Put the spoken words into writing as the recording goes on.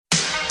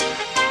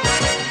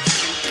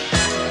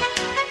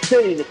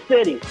City to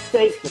city,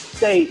 state to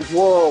state,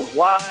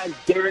 worldwide,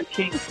 Derek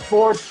King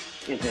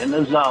Sports is in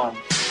the zone.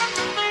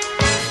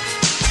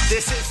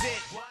 This is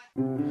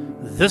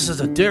it. This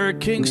is a Derek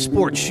King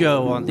Sports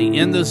Show on the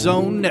In the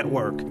Zone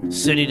Network.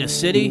 City to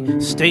city,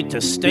 state to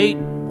state,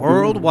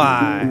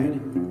 worldwide.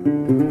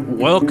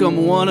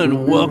 Welcome one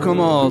and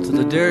welcome all to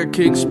the Derek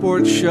King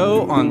Sports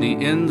Show on the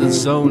In the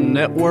Zone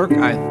Network.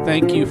 I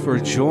thank you for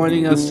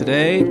joining us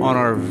today on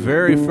our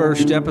very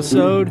first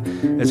episode.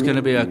 It's going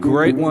to be a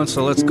great one,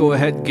 so let's go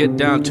ahead and get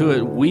down to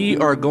it. We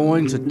are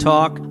going to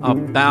talk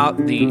about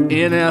the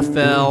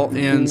NFL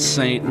in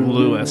St.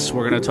 Louis.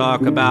 We're going to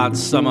talk about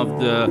some of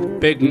the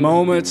big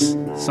moments,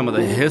 some of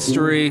the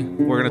history.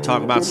 We're going to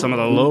talk about some of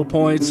the low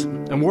points,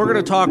 and we're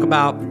going to talk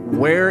about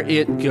where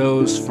it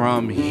goes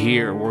from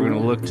here. We're going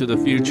to look to the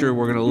future.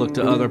 We're going to look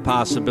to other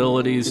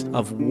possibilities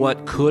of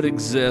what could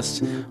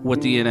exist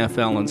with the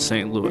NFL in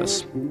St.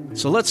 Louis.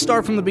 So let's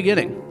start from the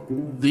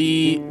beginning.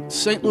 The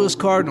St. Louis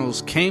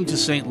Cardinals came to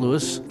St.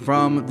 Louis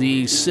from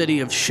the city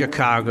of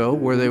Chicago,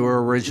 where they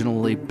were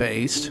originally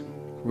based,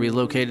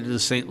 relocated to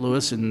St.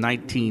 Louis in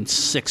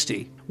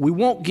 1960. We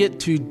won't get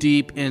too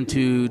deep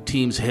into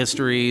teams'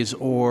 histories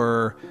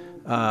or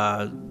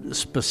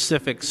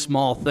specific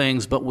small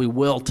things, but we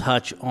will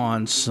touch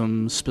on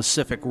some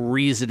specific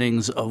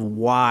reasonings of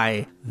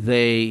why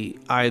they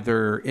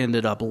either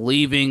ended up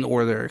leaving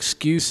or their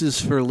excuses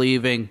for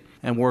leaving,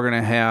 and we're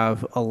going to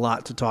have a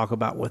lot to talk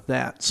about with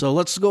that. So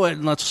let's go ahead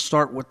and let's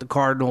start with the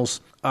Cardinals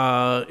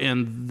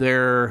and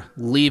their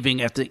leaving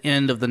at the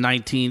end of the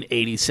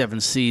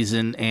 1987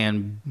 season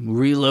and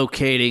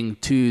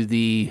relocating to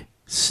the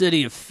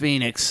city of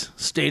Phoenix,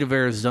 state of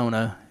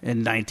Arizona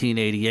in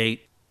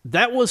 1988.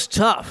 That was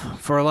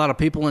tough for a lot of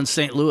people in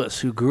St. Louis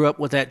who grew up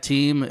with that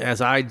team, as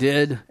I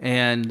did,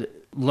 and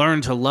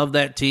learned to love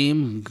that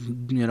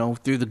team, you know,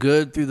 through the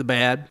good, through the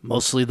bad,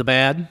 mostly the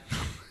bad.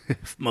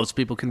 If most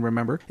people can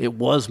remember, it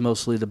was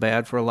mostly the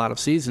bad for a lot of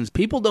seasons.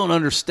 People don't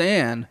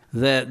understand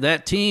that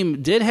that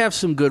team did have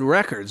some good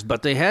records,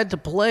 but they had to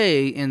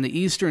play in the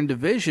Eastern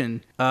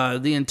Division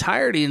the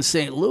entirety in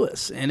St.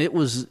 Louis, and it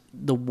was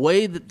the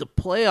way that the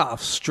playoff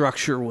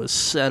structure was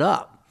set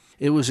up.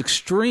 It was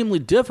extremely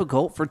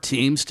difficult for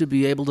teams to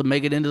be able to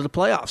make it into the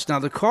playoffs. Now,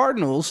 the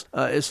Cardinals,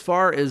 as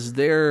far as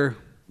their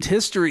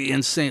history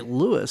in St.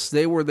 Louis,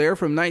 they were there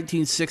from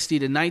 1960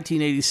 to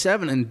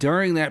 1987, and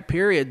during that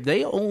period,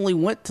 they only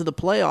went to the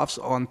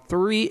playoffs on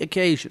 3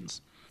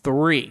 occasions.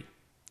 3.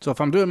 So if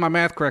I'm doing my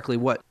math correctly,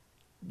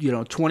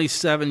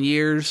 27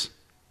 years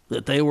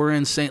that they were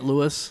in St.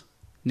 Louis,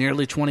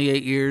 nearly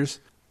 28 years,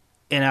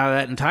 and out of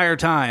that entire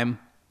time,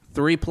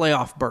 3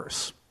 playoff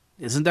berths.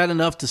 Isn't that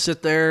enough to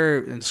sit there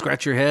and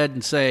scratch your head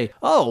and say,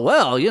 oh,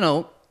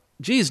 well,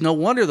 geez, no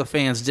wonder the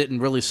fans didn't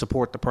really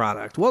support the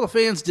product. Well, the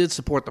fans did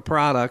support the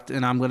product,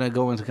 and I'm going to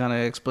go into kind of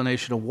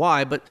explanation of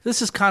why, but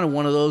this is kind of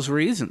one of those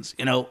reasons.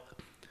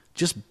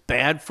 Just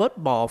bad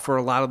football for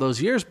a lot of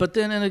those years. But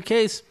then in a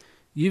case,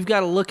 you've got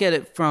to look at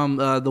it from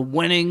the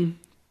winning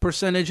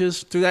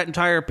percentages through that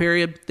entire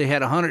period. They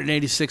had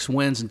 186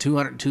 wins and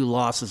 202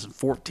 losses and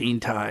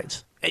 14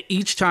 ties.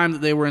 Each time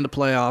that they were in the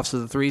playoffs,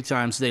 of the 3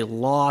 times, they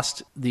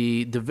lost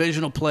the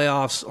divisional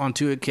playoffs on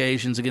 2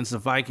 occasions against the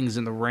Vikings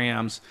and the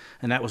Rams,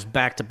 and that was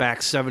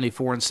back-to-back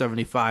 74 and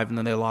 75, and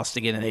then they lost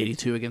again in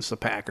 82 against the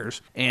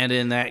Packers. And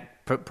in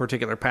that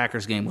particular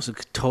Packers game was a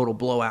total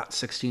blowout,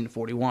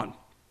 16-41.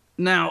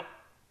 Now,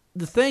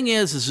 the thing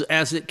is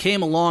as it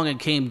came along and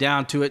came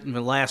down to it in the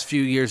last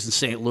few years in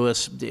St.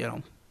 Louis,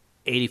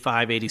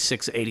 85,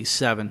 86,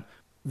 87,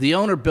 the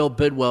owner, Bill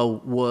Bidwell,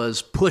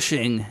 was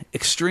pushing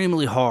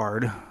extremely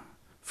hard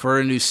for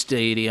a new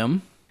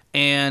stadium,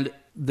 and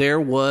there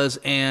was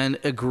an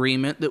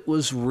agreement that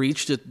was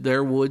reached that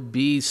there would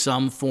be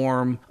some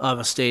form of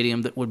a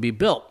stadium that would be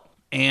built,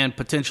 and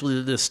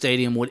potentially this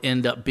stadium would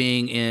end up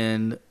being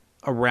in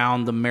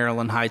around the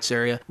Maryland Heights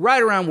area,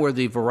 right around where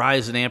the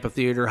Verizon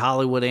Amphitheater,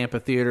 Hollywood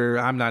Amphitheater,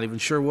 I'm not even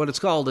sure what it's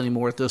called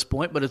anymore at this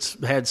point, but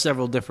it's had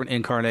several different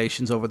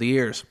incarnations over the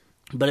years.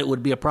 But it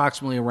would be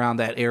approximately around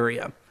that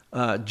area.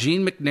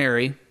 Gene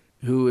McNary,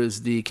 who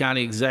is the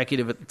county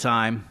executive at the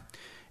time,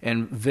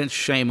 and Vince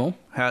Schamel,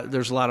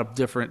 there's a lot of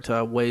different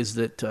ways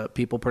that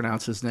people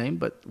pronounce his name,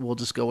 but we'll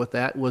just go with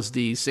that, was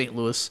the St.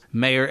 Louis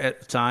mayor at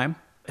the time,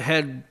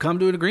 had come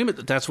to an agreement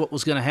that that's what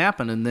was going to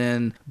happen, and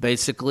then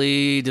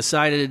basically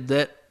decided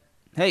that,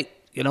 hey,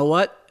 you know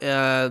what,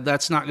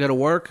 that's not going to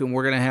work, and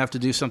we're going to have to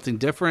do something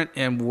different,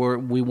 and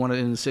we want it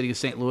in the city of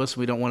St. Louis,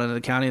 we don't want it in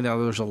the county. Now,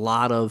 there's a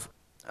lot of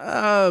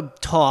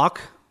talk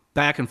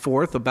back and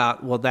forth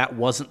about, well, that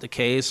wasn't the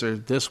case, or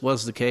this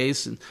was the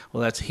case, and,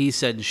 well, that's he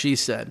said and she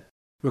said.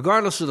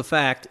 Regardless of the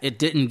fact, it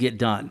didn't get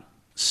done.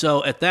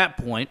 So at that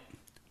point,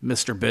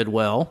 Mr.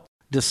 Bidwell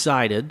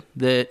decided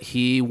that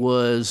he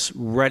was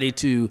ready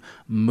to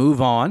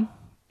move on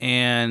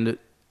and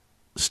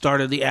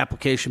started the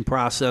application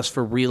process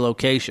for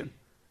relocation.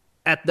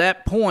 At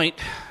that point,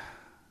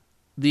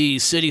 the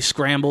city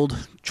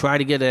scrambled, tried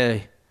to get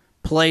a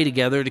play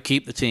together to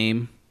keep the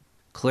team.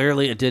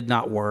 Clearly, it did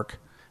not work.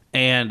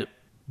 And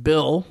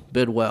Bill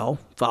Bidwell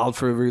filed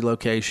for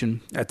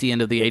relocation at the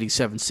end of the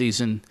 87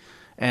 season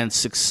and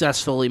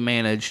successfully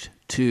managed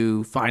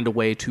to find a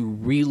way to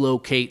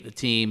relocate the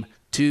team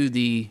to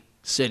the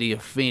city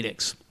of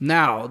Phoenix.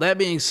 Now, that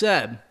being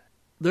said,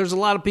 there's a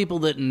lot of people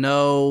that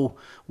know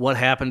what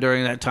happened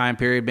during that time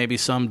period. Maybe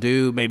some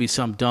do, maybe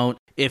some don't.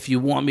 If you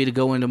want me to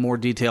go into more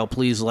detail,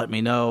 please let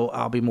me know.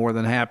 I'll be more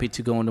than happy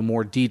to go into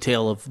more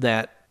detail of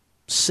that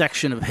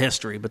section of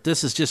history. But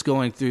this is just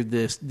going through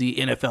the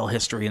NFL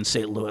history in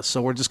St. Louis.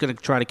 So we're just going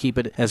to try to keep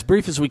it as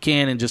brief as we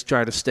can and just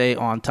try to stay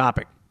on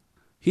topic.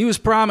 He was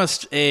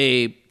promised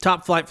a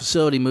top-flight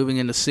facility moving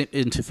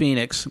into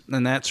Phoenix,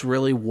 and that's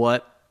really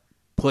what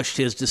pushed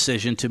his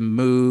decision to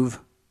move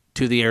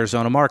to the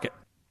Arizona market.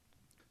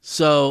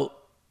 So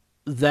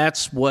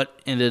that's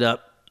what ended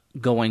up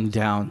going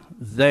down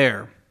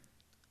there.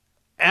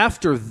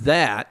 After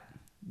that,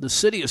 the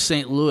city of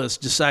St. Louis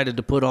decided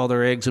to put all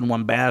their eggs in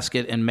one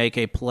basket and make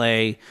a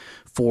play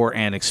for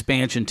an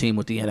expansion team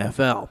with the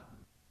NFL.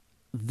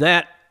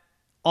 That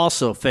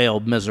also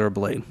failed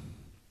miserably.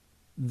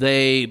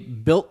 They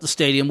built the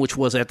stadium, which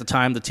was at the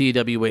time the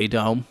TWA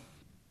Dome,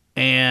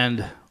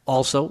 and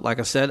also, like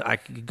I said, I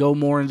could go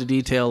more into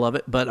detail of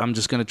it, but I'm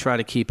just going to try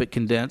to keep it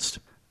condensed.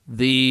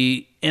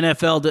 The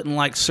NFL didn't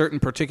like certain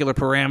particular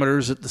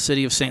parameters at the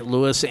city of St.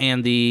 Louis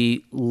and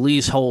the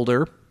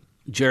leaseholder,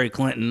 Jerry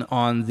Clinton,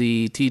 on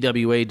the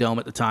TWA Dome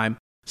at the time.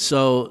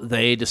 So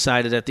they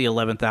decided at the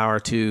 11th hour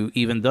to,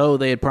 even though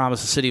they had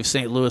promised the city of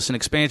St. Louis an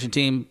expansion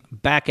team,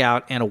 back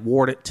out and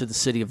award it to the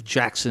city of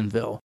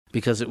Jacksonville,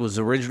 because it was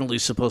originally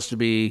supposed to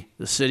be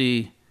the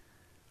city,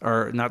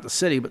 or not the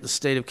city, but the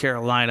state of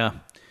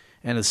Carolina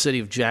and the city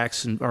of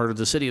Jackson, or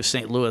the city of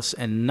St. Louis,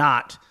 and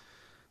not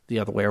the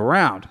other way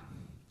around.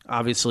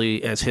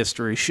 Obviously, as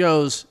history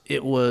shows,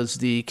 it was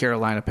the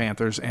Carolina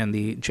Panthers and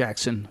the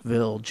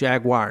Jacksonville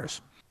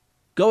Jaguars.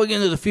 Going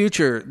into the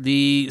future,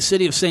 the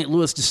city of St.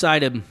 Louis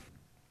decided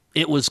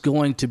it was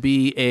going to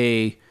be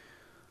a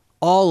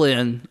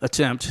all-in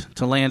attempt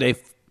to land a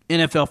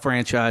NFL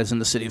franchise in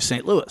the city of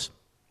St. Louis.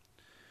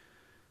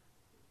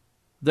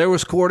 There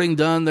was courting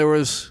done, there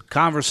was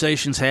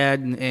conversations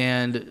had,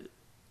 and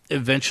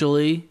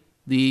eventually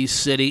the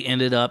city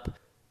ended up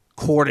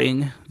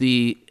courting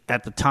the,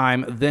 at the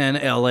time, then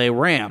LA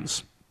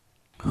Rams,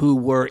 who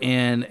were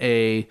in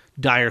a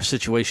dire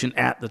situation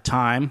at the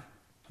time.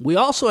 We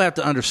also have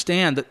to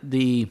understand that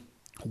the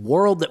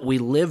world that we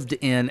lived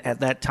in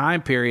at that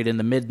time period in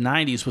the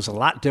mid-90s was a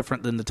lot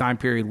different than the time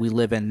period we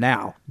live in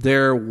now.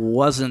 There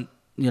wasn't,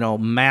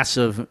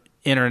 massive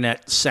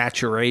internet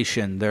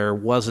saturation. There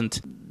wasn't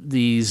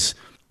these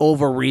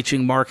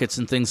overreaching markets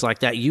and things like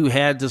that. You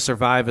had to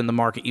survive in the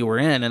market you were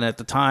in, and at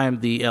the time,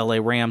 the LA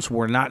Rams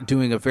were not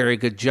doing a very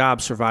good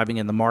job surviving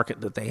in the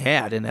market that they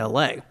had in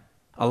LA.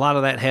 A lot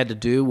of that had to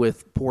do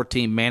with poor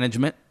team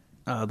management.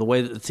 The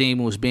way that the team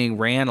was being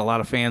ran, a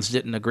lot of fans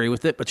didn't agree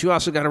with it. But you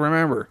also got to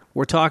remember,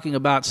 we're talking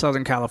about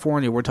Southern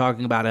California. We're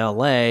talking about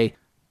L.A.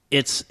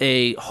 It's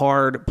a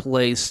hard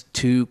place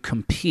to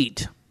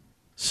compete.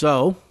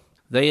 So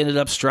they ended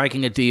up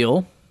striking a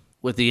deal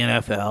with the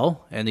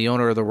NFL and the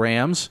owner of the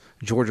Rams,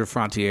 Georgia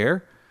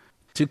Frontiere,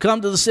 to come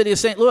to the city of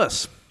St.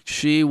 Louis.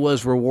 She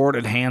was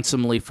rewarded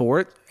handsomely for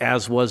it,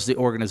 as was the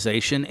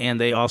organization,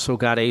 and they also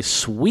got a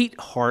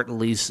sweetheart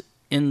lease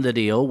in the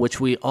deal,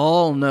 which we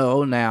all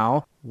know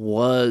now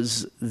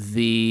was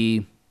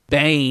the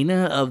bane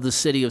of the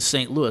city of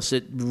St. Louis.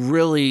 It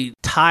really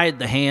tied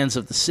the hands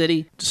of the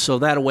city, so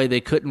that way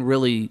they couldn't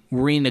really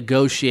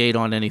renegotiate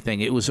on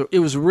anything. It was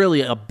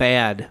really a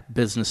bad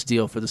business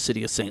deal for the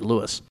city of St.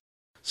 Louis.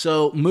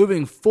 So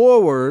moving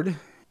forward,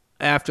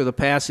 after the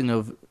passing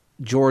of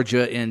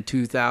Georgia in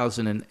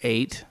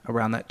 2008,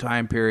 around that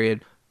time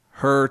period,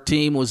 her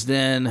team was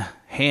then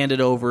handed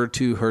over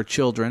to her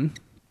children,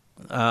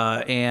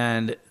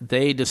 and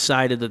they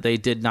decided that they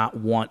did not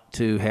want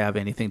to have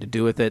anything to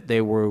do with it.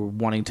 They were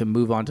wanting to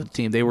move on to the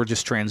team. They were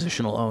just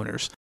transitional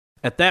owners.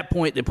 At that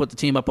point, they put the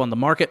team up on the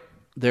market.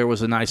 There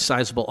was a nice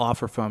sizable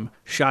offer from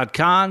Shad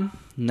Khan,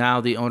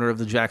 now the owner of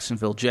the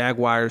Jacksonville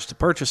Jaguars, to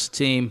purchase the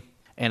team.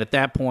 And at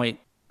that point,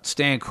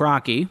 Stan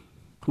Kroenke,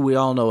 who we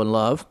all know and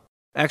love,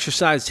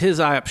 exercised his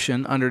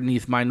option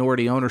underneath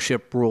minority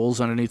ownership rules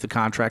underneath the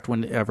contract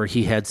whenever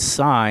he had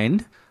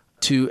signed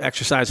to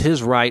exercise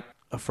his right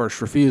of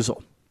first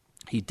refusal.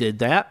 He did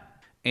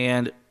that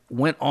and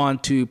went on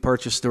to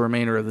purchase the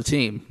remainder of the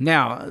team.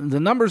 Now, the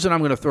numbers that I'm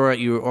going to throw at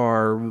you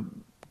are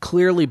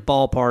clearly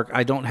ballpark.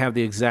 I don't have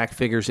the exact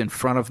figures in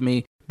front of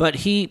me, but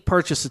he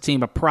purchased the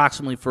team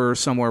approximately for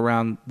somewhere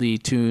around the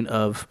tune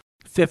of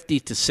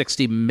 $50 to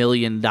 $60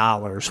 million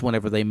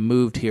whenever they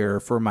moved here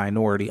for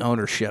minority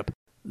ownership.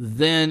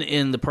 Then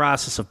in the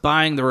process of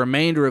buying the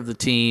remainder of the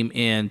team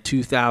in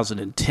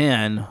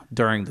 2010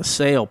 during the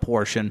sale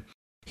portion,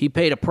 he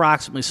paid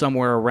approximately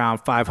somewhere around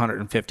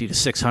 $550 to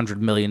 $600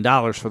 million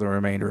for the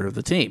remainder of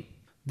the team.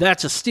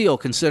 That's a steal,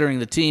 considering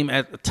the team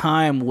at the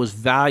time was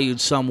valued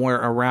somewhere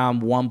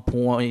around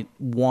 $1.1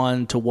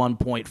 to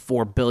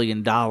 $1.4 billion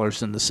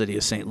in the city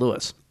of St.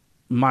 Louis.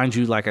 mind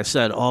you, like I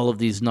said, all of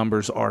these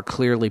numbers are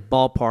clearly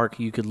ballpark.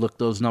 You could look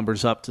those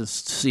numbers up to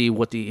see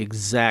what the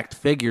exact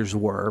figures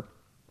were.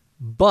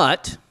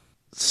 But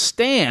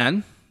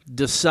Stan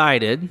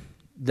decided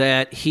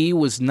that he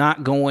was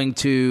not going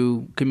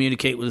to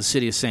communicate with the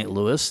city of St.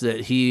 Louis,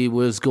 that he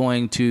was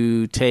going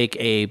to take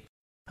a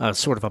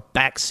sort of a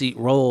backseat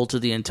role to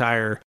the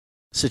entire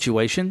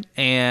situation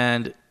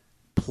and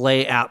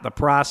play out the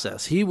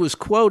process. He was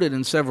quoted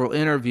in several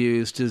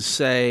interviews to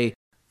say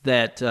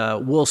that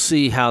we'll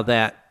see how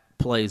that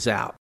plays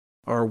out,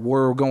 or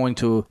we're going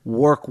to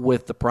work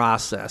with the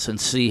process and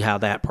see how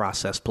that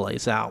process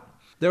plays out.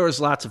 There was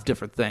lots of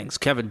different things.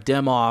 Kevin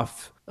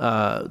Demoff,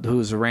 who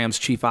is the Rams'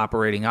 chief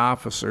operating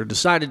officer,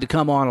 decided to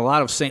come on a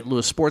lot of St.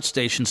 Louis sports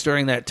stations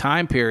during that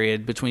time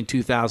period between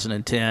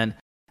 2010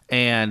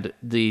 and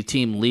the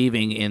team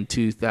leaving in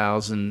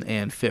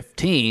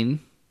 2015,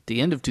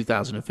 the end of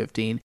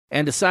 2015,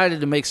 and decided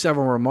to make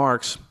several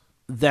remarks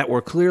that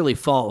were clearly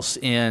false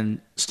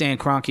in Stan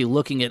Kroenke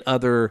looking at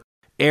other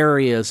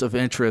areas of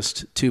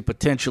interest to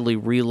potentially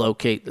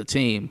relocate the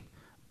team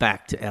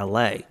back to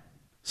L.A.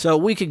 So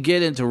we could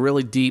get into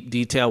really deep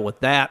detail with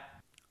that.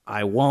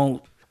 I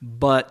won't,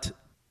 but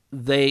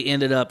they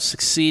ended up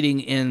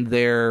succeeding in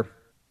their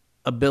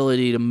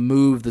ability to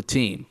move the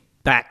team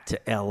back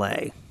to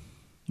L.A.,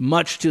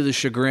 much to the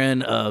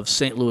chagrin of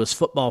St. Louis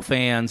football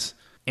fans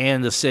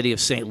and the city of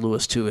St.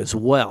 Louis too as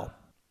well.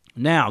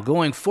 Now,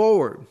 going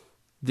forward,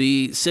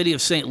 the city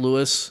of St.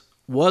 Louis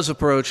was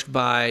approached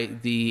by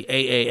the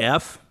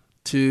AAF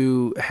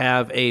to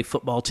have a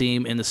football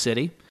team in the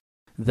city.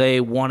 They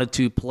wanted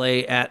to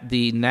play at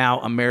the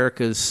now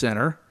America's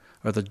Center,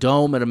 or the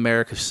Dome at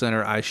America's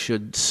Center, I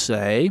should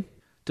say,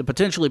 to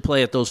potentially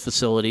play at those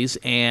facilities,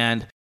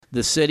 and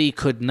the city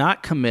could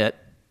not commit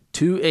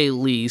to a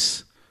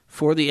lease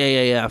for the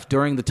AAF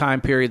during the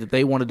time period that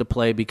they wanted to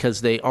play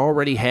because they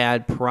already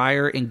had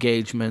prior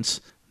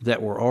engagements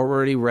that were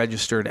already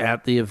registered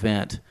at the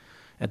event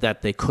and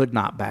that they could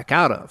not back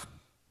out of.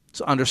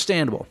 It's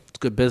understandable. It's a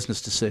good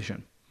business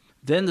decision.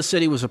 Then the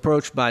city was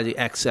approached by the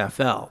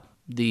XFL,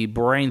 the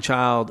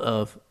brainchild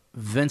of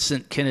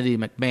Vincent Kennedy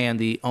McMahon,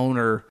 the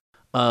owner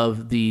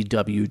of the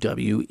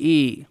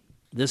WWE.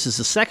 This is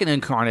the second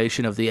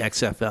incarnation of the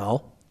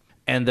XFL,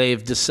 and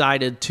they've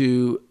decided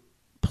to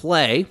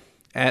play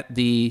at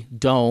the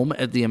Dome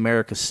at the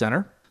America's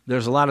Center.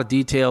 There's a lot of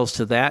details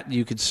to that.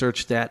 You could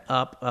search that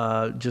up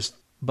just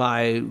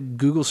by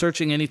Google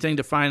searching anything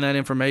to find that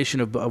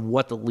information of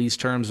what the lease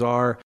terms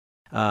are,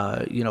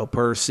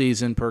 per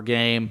season, per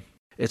game.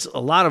 It's a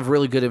lot of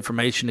really good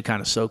information to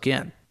kind of soak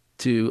in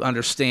to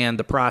understand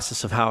the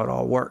process of how it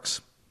all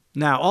works.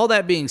 Now, all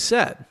that being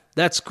said,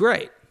 that's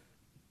great.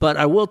 But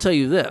I will tell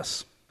you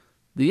this.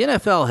 The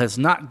NFL has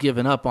not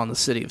given up on the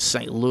city of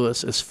St.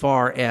 Louis as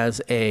far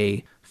as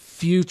a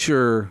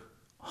future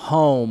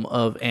home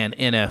of an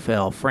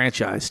NFL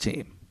franchise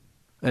team.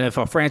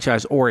 NFL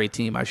franchise or a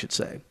team, I should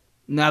say.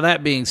 Now,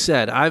 that being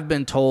said, I've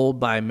been told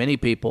by many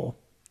people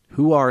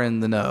who are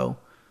in the know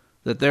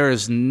that there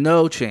is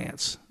no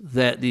chance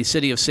that the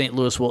city of St.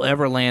 Louis will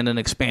ever land an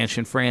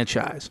expansion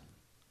franchise.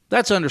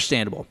 That's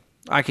understandable.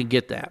 I can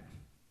get that.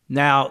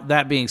 Now,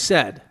 that being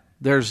said,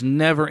 there's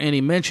never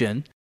any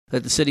mention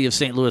that the city of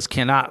St. Louis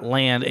cannot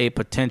land a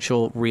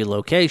potential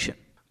relocation.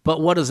 But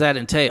what does that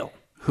entail?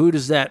 Who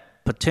does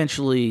that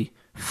potentially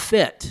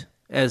fit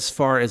as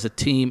far as a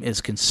team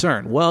is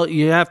concerned? Well,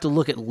 you have to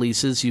look at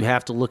leases. You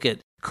have to look at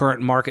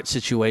current market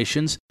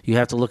situations. You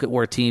have to look at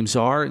where teams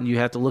are, and you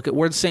have to look at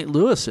where St.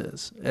 Louis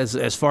is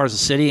as far as the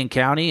city and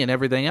county and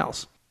everything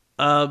else.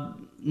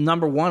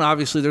 Number one,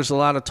 obviously, there's a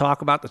lot of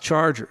talk about the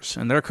Chargers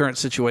and their current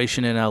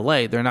situation in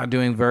L.A. They're not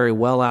doing very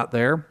well out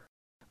there.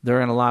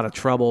 They're in a lot of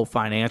trouble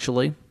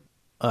financially.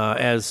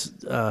 As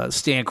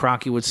Stan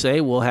Kroenke would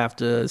say, we'll have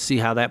to see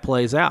how that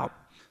plays out.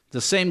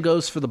 The same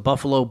goes for the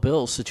Buffalo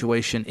Bills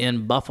situation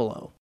in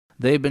Buffalo.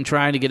 They've been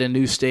trying to get a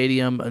new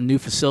stadium, new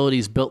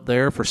facilities built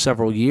there for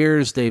several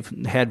years. They've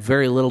had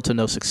very little to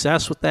no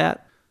success with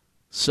that.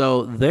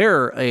 So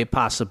they're a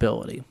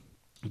possibility.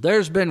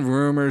 There's been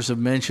rumors of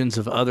mentions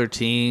of other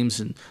teams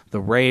and the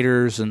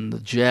Raiders and the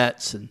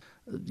Jets and,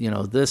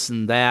 this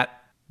and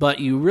that. But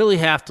you really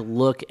have to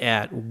look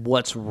at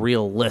what's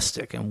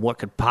realistic and what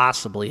could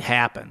possibly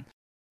happen.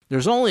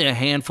 There's only a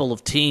handful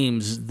of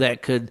teams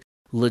that could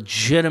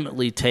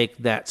legitimately take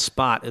that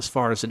spot as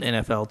far as an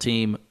NFL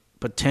team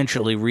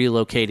potentially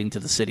relocating to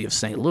the city of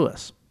St.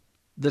 Louis.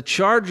 The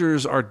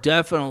Chargers are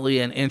definitely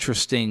an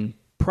interesting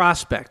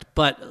prospect,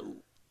 but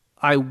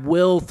I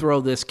will throw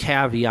this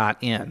caveat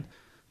in.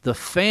 The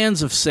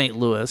fans of St.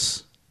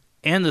 Louis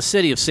and the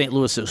city of St.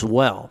 Louis as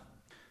well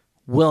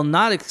will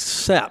not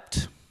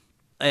accept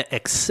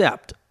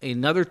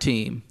another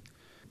team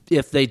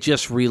if they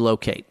just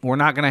relocate. We're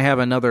not going to have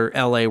another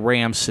LA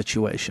Rams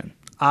situation.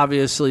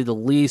 Obviously, the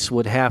lease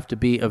would have to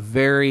be a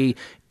very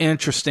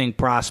interesting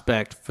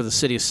prospect for the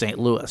city of St.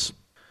 Louis.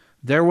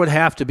 There would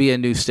have to be a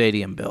new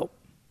stadium built.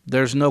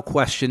 There's no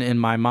question in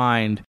my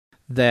mind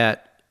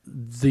that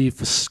the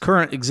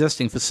current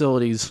existing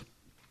facilities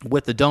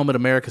with the Dome at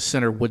America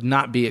Center would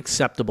not be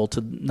acceptable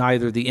to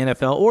neither the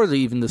NFL or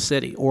even the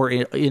city or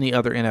any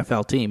other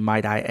NFL team,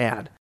 might I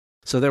add.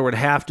 So there would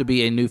have to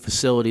be a new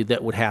facility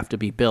that would have to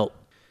be built,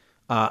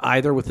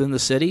 either within the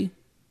city,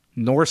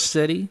 North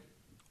City,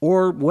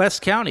 or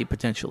West County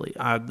potentially.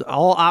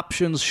 All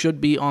options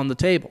should be on the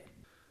table.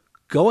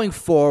 Going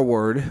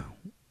forward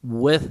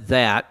with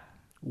that,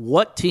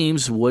 what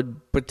teams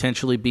would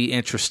potentially be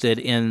interested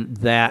in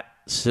that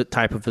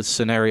type of a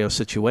scenario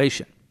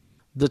situation?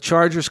 The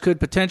Chargers could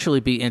potentially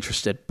be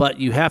interested, but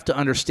you have to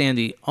understand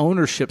the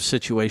ownership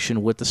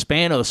situation with the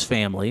Spanos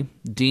family,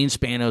 Dean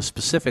Spanos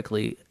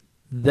specifically.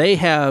 They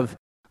have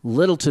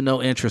little to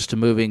no interest in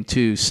moving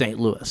to St.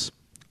 Louis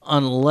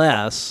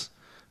unless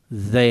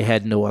they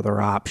had no other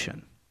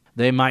option.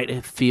 They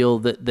might feel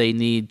that they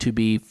need to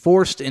be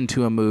forced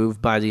into a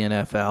move by the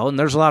NFL, and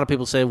there's a lot of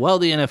people say, well,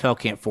 the NFL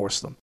can't force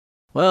them.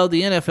 Well,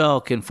 the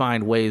NFL can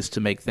find ways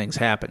to make things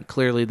happen.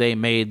 Clearly, they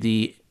made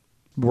the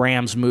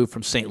Rams move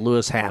from St.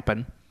 Louis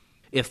happen.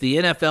 If the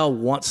NFL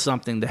wants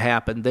something to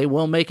happen, they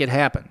will make it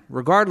happen,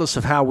 regardless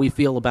of how we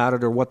feel about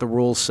it or what the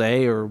rules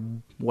say or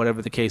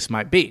whatever the case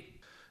might be.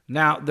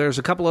 Now, there's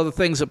a couple other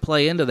things that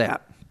play into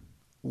that.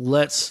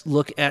 Let's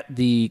look at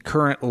the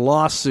current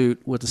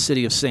lawsuit with the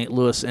city of St.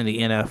 Louis and the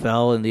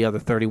NFL and the other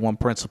 31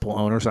 principal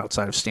owners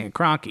outside of Stan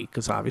Kroenke,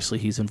 because obviously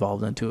he's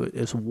involved into it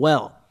as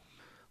well.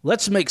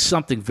 Let's make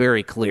something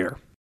very clear.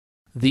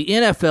 The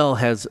NFL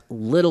has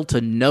little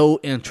to no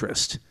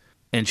interest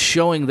in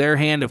showing their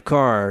hand of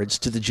cards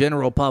to the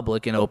general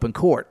public in open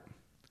court.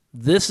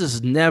 This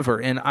is never,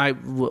 and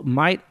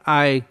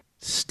I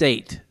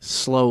state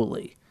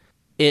slowly,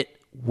 it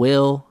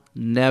will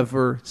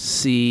never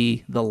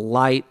see the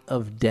light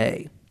of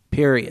day,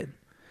 period.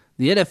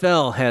 The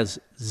NFL has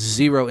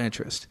zero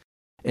interest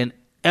in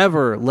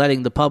ever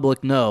letting the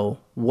public know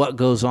what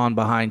goes on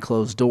behind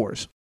closed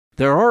doors.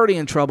 They're already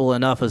in trouble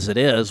enough as it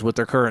is with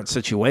their current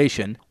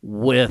situation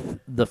with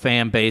the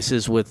fan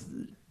bases, with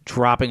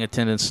dropping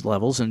attendance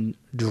levels and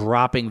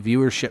dropping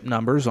viewership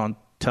numbers on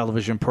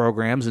television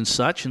programs and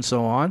such and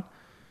so on.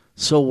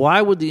 So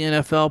why would the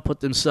NFL put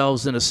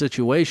themselves in a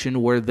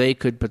situation where they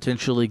could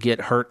potentially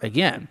get hurt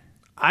again?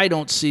 I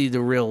don't see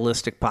the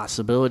realistic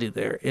possibility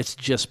there. It's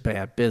just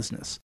bad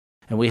business.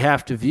 And we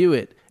have to view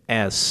it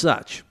as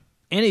such.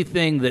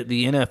 Anything that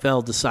the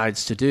NFL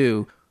decides to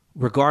do,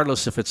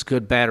 regardless if it's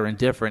good, bad, or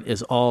indifferent,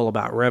 is all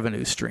about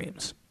revenue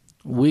streams.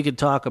 We could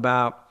talk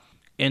about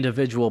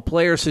individual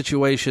player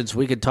situations.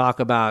 We could talk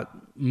about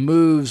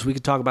moves. We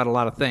could talk about a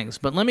lot of things.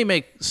 But let me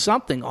make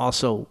something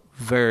also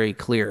very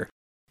clear.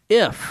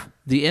 If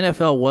the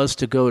NFL was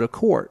to go to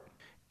court,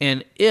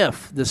 and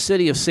if the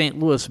city of St.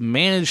 Louis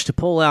managed to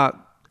pull out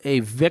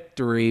a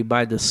victory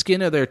by the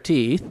skin of their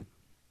teeth,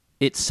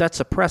 it sets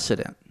a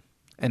precedent,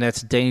 and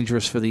that's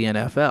dangerous for the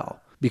NFL,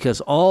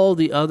 because all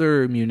the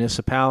other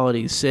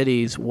municipalities,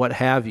 cities, what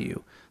have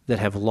you, that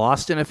have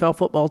lost NFL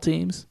football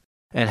teams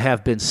and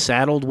have been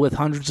saddled with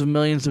hundreds of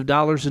millions of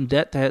dollars in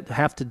debt to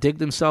have to dig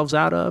themselves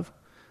out of,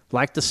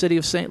 like the city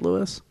of St.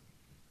 Louis,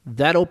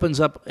 that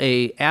opens up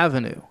a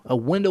avenue, a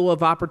window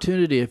of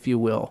opportunity, if you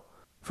will,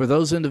 for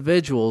those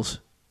individuals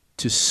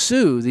to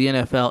sue the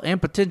NFL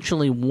and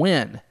potentially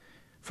win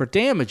for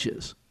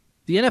damages.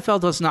 The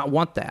NFL does not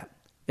want that.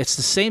 It's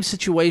the same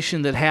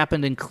situation that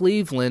happened in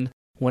Cleveland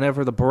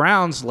whenever the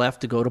Browns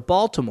left to go to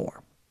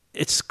Baltimore.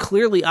 It's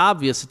clearly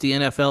obvious that the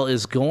NFL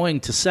is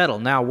going to settle.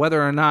 Now,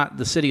 whether or not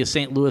the city of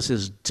St. Louis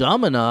is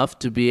dumb enough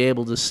to be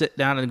able to sit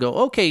down and go,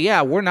 okay,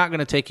 yeah, we're not going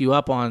to take you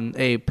up on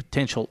a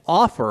potential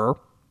offer,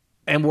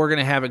 and we're going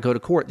to have it go to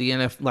court. The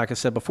NFL, like I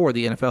said before,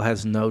 the NFL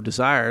has no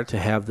desire to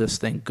have this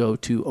thing go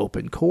to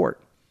open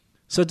court.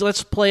 So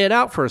let's play it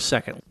out for a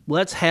second.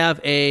 Let's have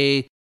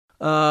a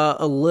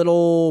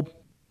little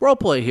role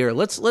play here.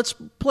 Let's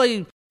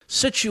play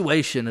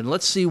situation and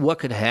let's see what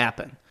could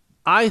happen.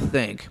 I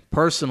think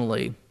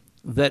personally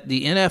that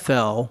the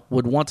NFL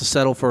would want to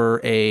settle for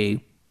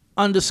a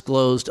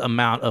undisclosed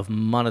amount of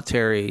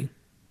monetary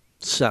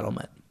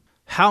settlement.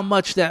 How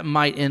much that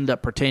might end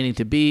up pertaining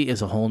to be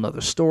is a whole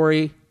nother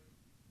story.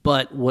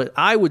 But what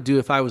I would do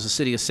if I was the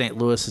city of St.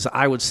 Louis is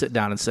I would sit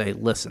down and say,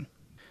 listen,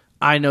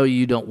 I know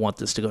you don't want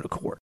this to go to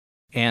court.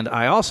 And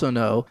I also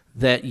know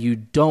that you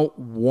don't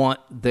want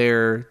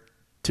there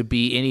to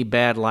be any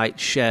bad light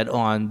shed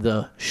on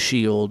the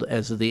shield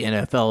as the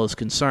NFL is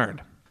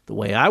concerned. The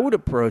way I would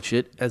approach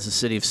it as the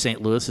city of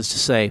St. Louis is to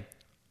say,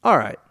 all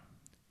right,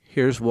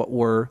 here's what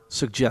we're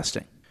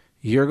suggesting.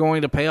 You're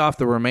going to pay off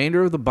the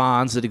remainder of the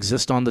bonds that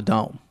exist on the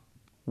Dome.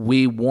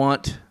 We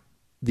want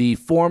the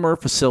former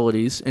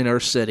facilities in our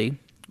city,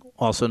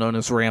 also known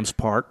as Rams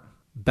Park,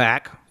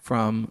 back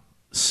from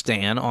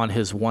Stan on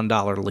his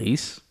 $1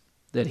 lease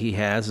that he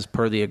has as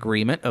per the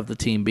agreement of the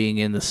team being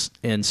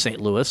in St.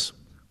 Louis,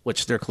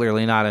 which they're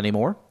clearly not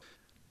anymore.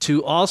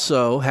 To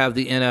also have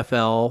the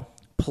NFL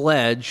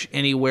pledge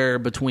anywhere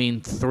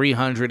between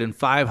 $300 and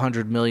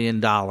 $500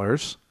 million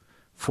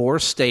for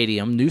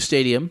a new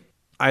stadium,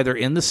 either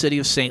in the city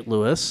of St.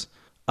 Louis,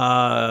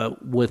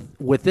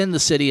 within the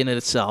city in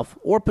itself,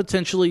 or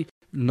potentially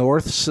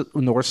North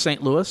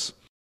St. Louis,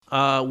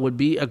 would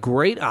be a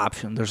great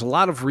option. There's a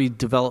lot of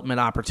redevelopment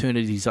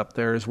opportunities up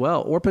there as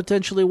well, or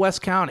potentially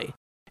West County.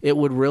 It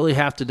would really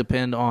have to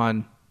depend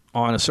on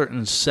a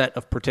certain set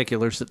of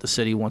particulars that the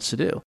city wants to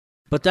do.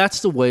 But that's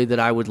the way that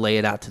I would lay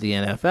it out to the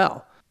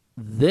NFL.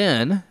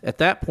 Then, at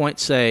that point,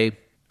 say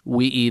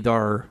we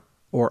either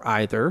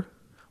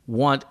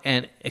want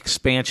an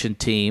expansion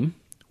team,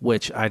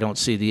 which I don't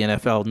see the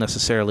NFL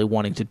necessarily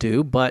wanting to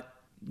do, but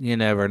you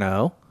never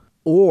know.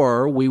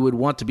 Or we would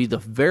want to be the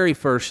very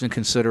first in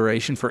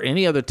consideration for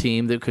any other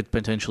team that could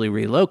potentially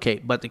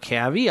relocate. But the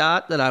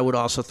caveat that I would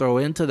also throw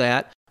into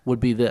that would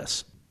be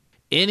this.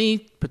 Any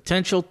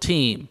potential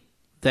team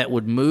that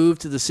would move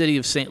to the city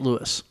of St.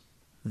 Louis,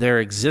 their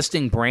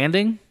existing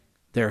branding,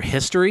 their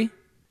history,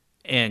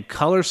 and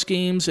color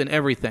schemes and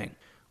everything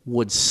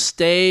would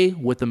stay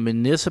with the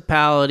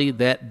municipality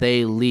that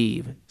they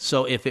leave.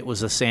 So if it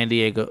was a San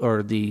Diego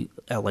or the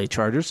LA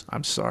Chargers,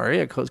 I'm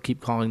sorry, I keep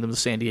calling them the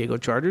San Diego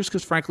Chargers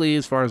because frankly,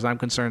 as far as I'm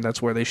concerned,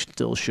 that's where they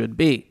still should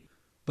be.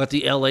 But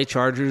the LA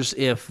Chargers,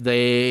 if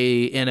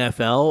the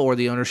NFL or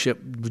the ownership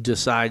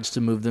decides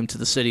to move them to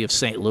the city of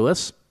St.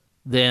 Louis,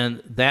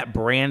 then that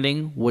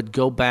branding would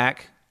go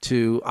back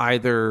to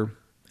either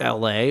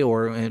LA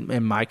or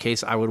in my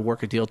case, I would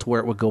work a deal to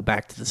where it would go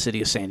back to the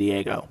city of San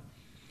Diego.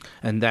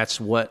 And that's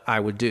what I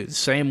would do.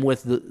 Same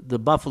with the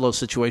Buffalo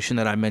situation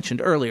that I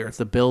mentioned earlier. If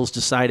the Bills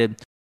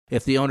decided,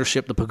 if the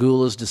ownership, the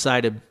Pagulas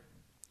decided,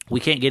 we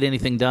can't get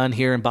anything done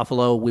here in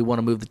Buffalo, we want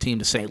to move the team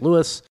to St.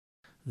 Louis,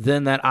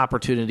 then that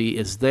opportunity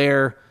is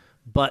there.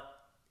 But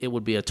it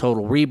would be a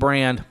total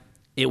rebrand.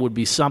 It would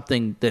be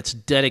something that's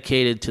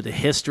dedicated to the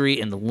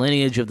history and the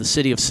lineage of the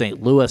city of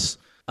St. Louis.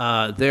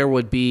 There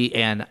would be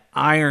an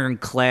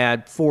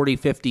ironclad 40,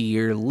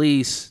 50-year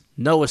lease,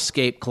 no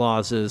escape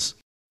clauses.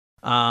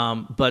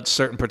 But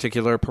certain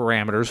particular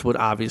parameters would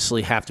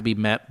obviously have to be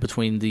met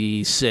between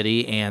the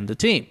city and the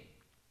team.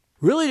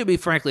 Really, to be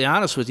frankly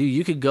honest with you,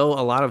 you could go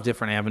a lot of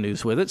different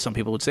avenues with it. Some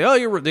people would say, oh,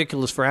 you're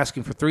ridiculous for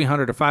asking for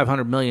 $300 or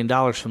 $500 million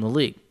from the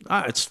league.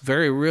 It's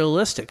very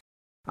realistic.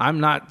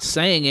 I'm not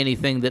saying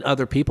anything that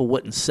other people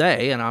wouldn't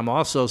say, and I'm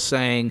also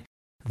saying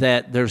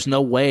that there's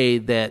no way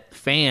that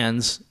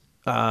fans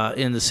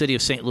in the city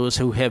of St. Louis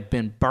who have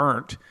been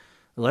burnt,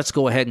 let's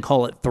go ahead and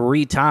call it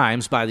 3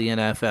 times by the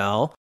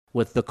NFL,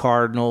 with the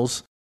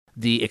Cardinals,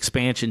 the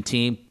expansion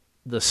team,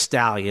 the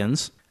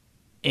Stallions,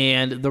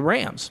 and the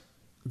Rams,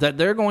 that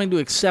they're going to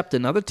accept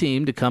another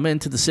team to come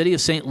into the city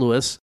of St.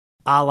 Louis,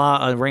 a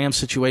la a Rams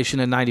situation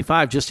in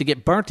 95, just to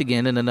get burnt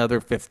again in another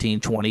 15,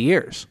 20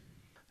 years.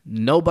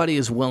 Nobody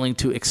is willing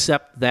to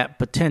accept that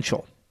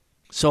potential.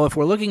 So if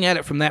we're looking at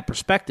it from that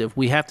perspective,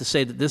 we have to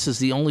say that this is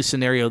the only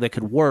scenario that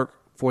could work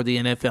for the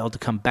NFL to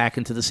come back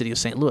into the city of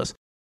St. Louis.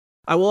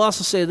 I will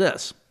also say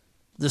this.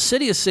 The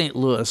city of St.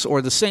 Louis,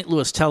 or the St.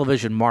 Louis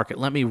television market,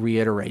 let me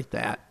reiterate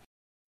that,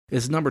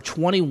 is number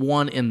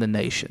 21 in the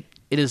nation.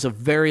 It is a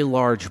very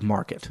large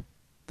market.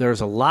 There's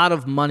a lot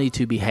of money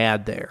to be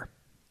had there.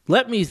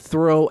 Let me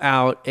throw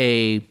out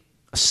a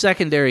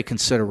secondary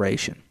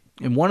consideration.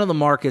 In one of the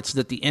markets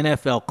that the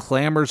NFL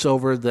clamors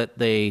over, that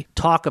they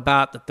talk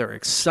about, that they're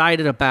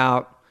excited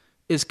about,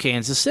 is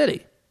Kansas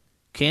City.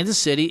 Kansas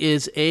City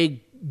is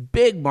a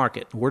big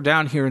market. We're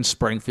down here in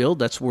Springfield.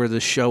 That's where the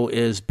show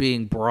is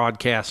being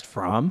broadcast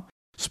from.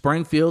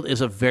 Springfield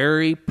is a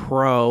very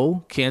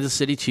pro Kansas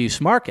City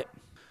Chiefs market.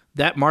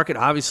 That market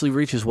obviously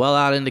reaches well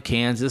out into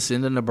Kansas,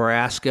 into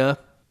Nebraska,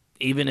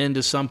 even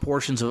into some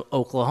portions of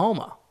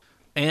Oklahoma,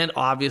 and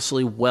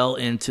obviously well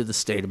into the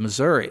state of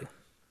Missouri.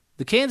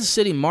 The Kansas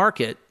City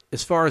market,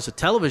 as far as the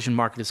television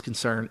market is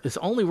concerned, is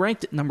only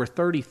ranked at number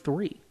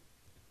 33.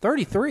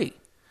 33.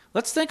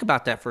 Let's think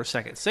about that for a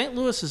second. St.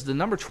 Louis is the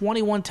number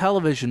 21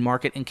 television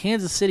market, and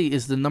Kansas City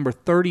is the number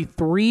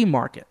 33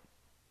 market.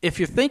 If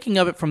you're thinking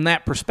of it from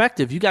that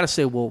perspective, you got to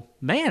say, well,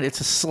 man, it's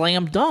a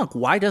slam dunk.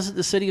 Why doesn't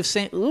the city of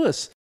St.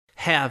 Louis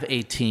have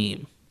a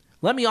team?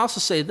 Let me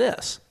also say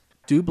this.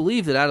 I do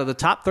believe that out of the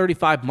top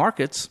 35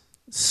 markets,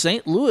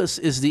 St. Louis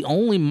is the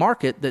only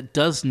market that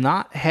does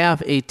not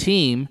have a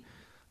team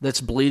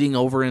that's bleeding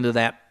over into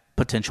that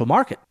potential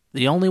market.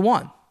 The only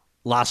one.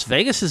 Las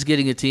Vegas is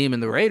getting a team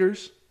in the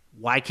Raiders.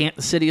 Why can't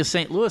the city of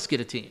St. Louis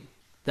get a team?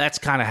 That's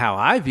kind of how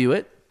I view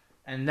it.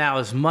 And now,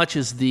 as much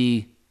as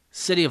the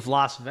city of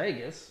Las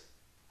Vegas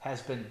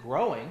has been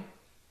growing,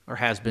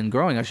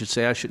 I should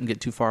say, I shouldn't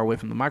get too far away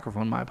from the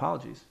microphone, my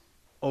apologies,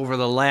 over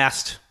the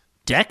last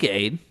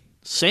decade,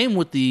 same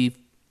with the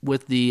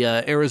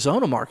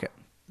Arizona market.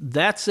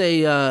 That's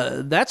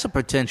a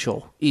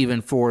potential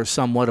even for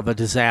somewhat of a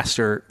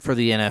disaster for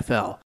the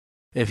NFL.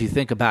 If you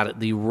think about it,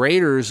 the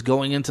Raiders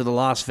going into the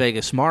Las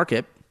Vegas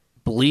market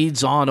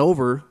bleeds on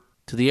over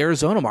to the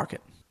Arizona market.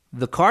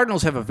 The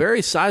Cardinals have a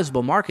very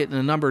sizable market in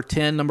a number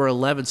 10, number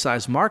 11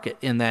 size market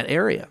in that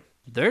area.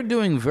 They're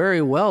doing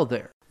very well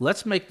there.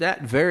 Let's make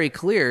that very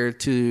clear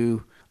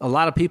to a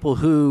lot of people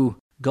who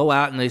go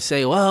out and they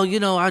say, well,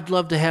 I'd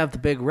love to have the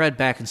Big Red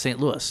back in St.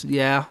 Louis.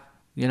 Yeah,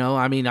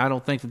 I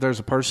don't think that there's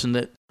a person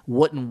that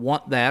wouldn't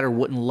want that or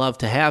wouldn't love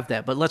to have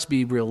that. But let's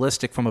be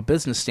realistic from a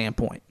business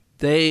standpoint.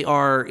 They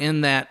are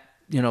in that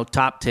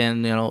top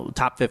 10,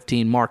 top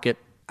 15 market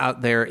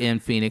out there in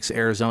Phoenix,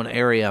 Arizona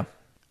area.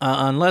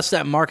 Unless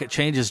that market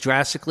changes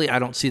drastically, I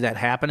don't see that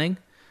happening.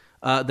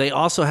 They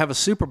also have a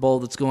Super Bowl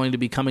that's going to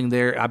be coming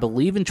there, I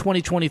believe, in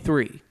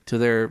 2023 to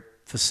their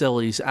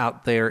facilities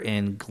out there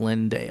in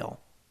Glendale.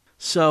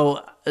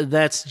 So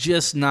that's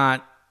just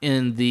not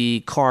in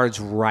the cards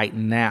right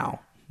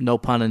now. No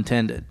pun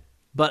intended.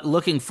 But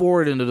looking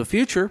forward into the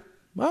future,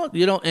 well,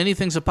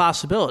 anything's a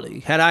possibility.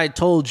 Had I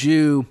told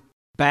you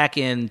back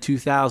in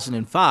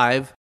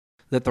 2005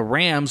 that the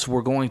Rams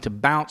were going to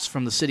bounce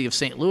from the city of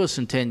St. Louis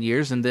in 10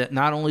 years, and that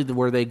not only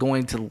were they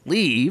going to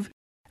leave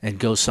and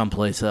go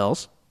someplace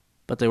else,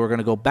 but they were going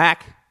to go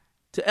back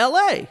to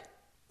L.A.,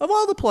 of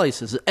all the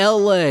places.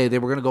 L.A., they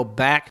were going to go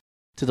back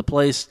to the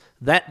place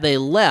that they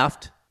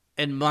left,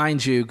 and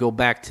mind you, go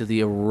back to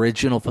the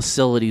original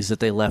facilities that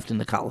they left in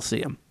the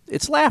Coliseum.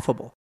 It's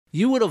laughable.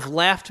 You would have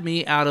laughed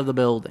me out of the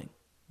building.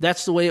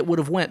 That's the way it would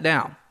have went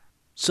down.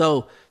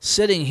 So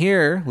sitting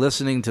here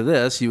listening to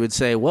this, you would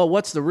say, well,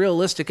 what's the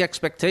realistic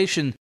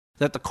expectation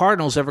that the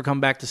Cardinals ever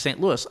come back to St.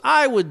 Louis?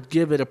 I would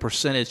give it a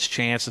percentage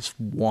chance of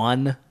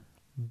 1,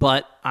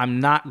 but I'm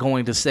not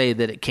going to say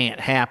that it can't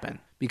happen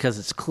because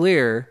it's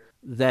clear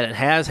that it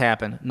has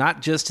happened,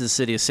 not just to the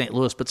city of St.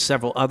 Louis, but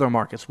several other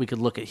markets. We could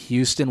look at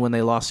Houston when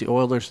they lost the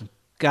Oilers.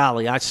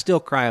 Golly, I still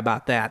cry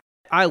about that.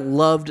 I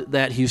loved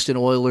that Houston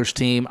Oilers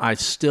team. I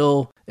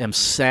still am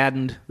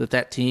saddened that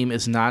that team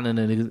is not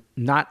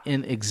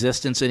in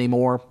existence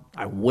anymore.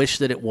 I wish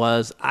that it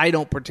was. I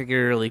don't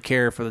particularly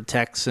care for the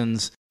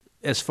Texans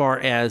as far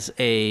as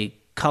a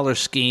color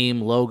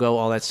scheme, logo,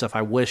 all that stuff.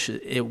 I wish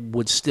it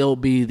would still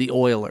be the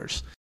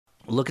Oilers.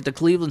 Look at the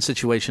Cleveland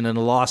situation and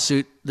the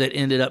lawsuit that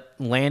ended up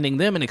landing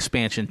them an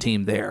expansion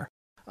team there.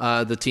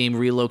 The team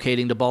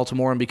relocating to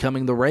Baltimore and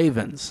becoming the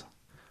Ravens.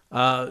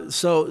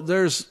 So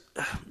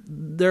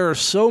there are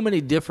so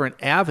many different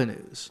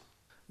avenues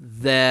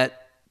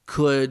that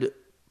could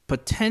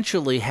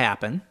potentially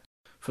happen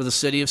for the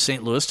city of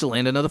St. Louis to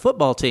land another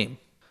football team.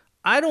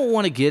 I don't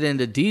want to get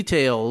into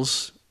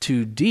details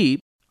too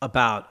deep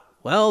about,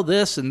 well,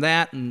 this and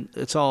that, and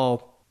it's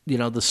all,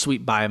 the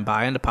sweet by and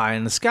by and the pie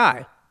in the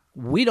sky.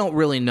 We don't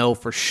really know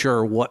for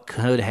sure what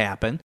could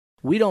happen.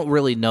 We don't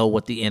really know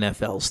what the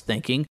NFL's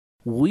thinking.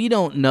 We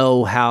don't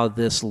know how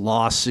this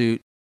lawsuit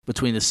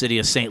between the city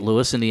of St.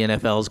 Louis and the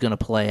NFL is going to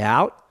play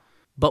out.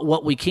 But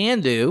what we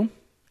can do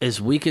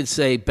is we could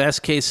say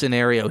best case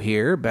scenario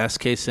here, best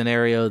case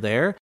scenario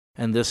there,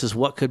 and this is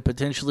what could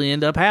potentially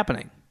end up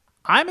happening.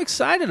 I'm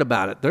excited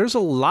about it. There's a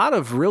lot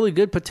of really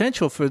good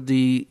potential for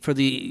the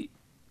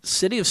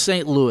city of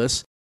St.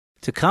 Louis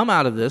to come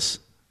out of this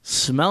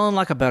smelling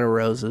like a bed of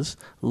roses,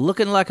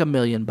 looking like $1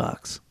 million. A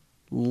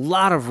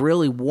lot of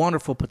really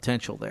wonderful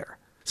potential there.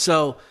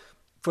 So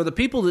for the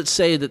people that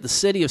say that the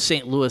city of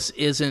St. Louis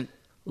isn't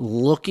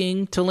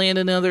looking to land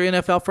another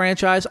NFL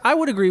franchise, I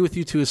would agree with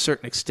you to a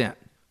certain extent.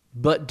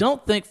 But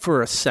don't think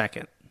for a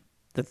second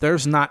that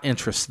there's not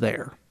interest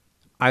there,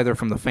 either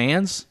from the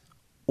fans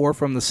or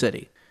from the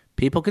city.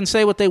 People can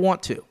say what they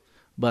want to,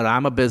 but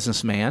I'm a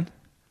businessman.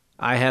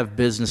 I have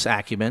business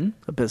acumen,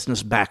 a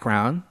business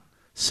background,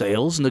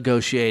 sales,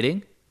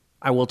 negotiating.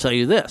 I will tell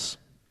you this.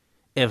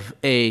 If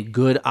a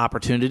good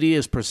opportunity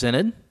is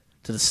presented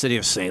to the city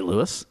of St.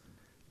 Louis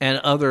and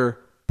other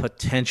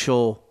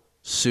potential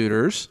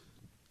suitors,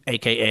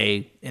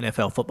 a.k.a.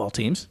 NFL football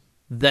teams,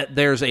 that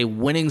there's a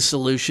winning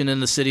solution in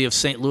the city of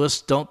St.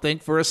 Louis, don't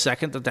think for a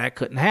second that that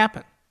couldn't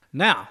happen.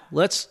 Now,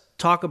 let's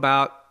talk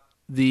about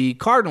the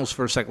Cardinals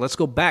for a second. Let's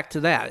go back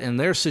to that and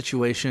their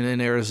situation in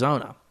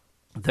Arizona.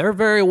 They're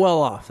very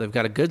well off. They've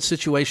got a good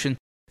situation.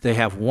 They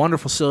have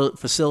wonderful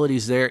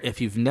facilities there. If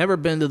you've never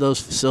been to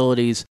those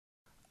facilities,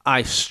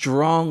 I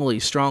strongly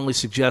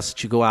suggest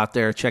that you go out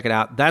there, check it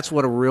out. That's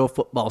what a real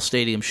football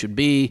stadium should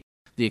be.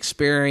 The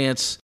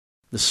experience,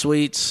 the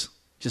suites,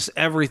 just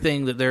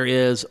everything that there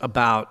is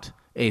about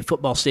a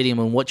football stadium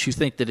and what you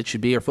think that it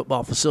should be, or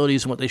football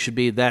facilities and what they should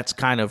be, that's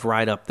kind of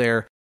right up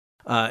there.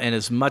 And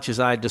as much as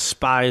I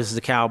despise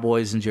the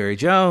Cowboys and Jerry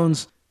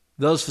Jones,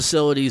 those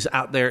facilities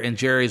out there in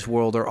Jerry's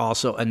world are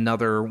also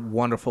another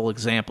wonderful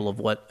example of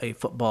what a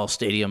football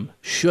stadium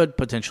should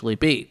potentially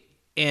be.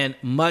 And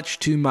much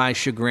to my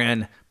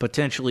chagrin,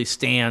 potentially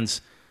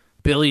stands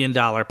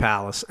billion-dollar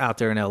palace out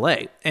there in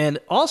L.A. And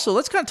also,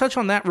 let's kind of touch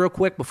on that real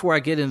quick before I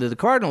get into the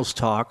Cardinals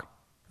talk.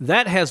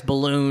 That has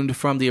ballooned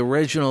from the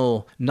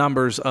original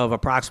numbers of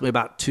approximately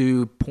about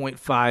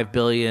 $2.5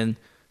 billion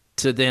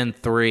to then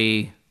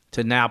 $3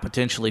 to now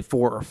potentially $4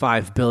 or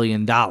 $5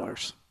 billion.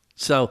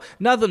 So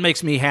nothing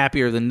makes me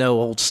happier than no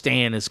old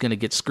Stan is going to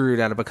get screwed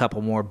out of a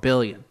couple more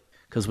billion,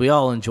 because we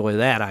all enjoy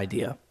that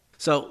idea.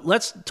 So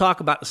let's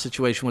talk about the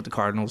situation with the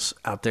Cardinals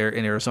out there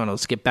in Arizona.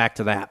 Let's get back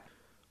to that.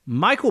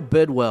 Michael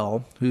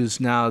Bidwell, who's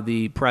now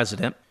the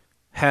president,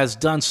 has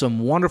done some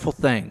wonderful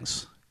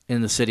things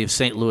in the city of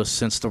St. Louis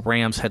since the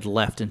Rams had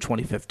left in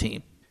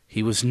 2015.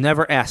 He was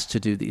never asked to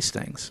do these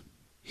things.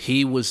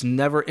 He was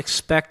never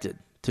expected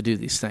to do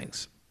these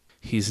things.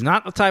 He's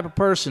not the type of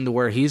person to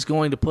where he's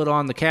going to put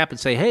on the cap and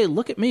say, hey,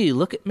 look at me,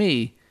 look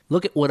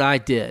at what I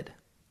did.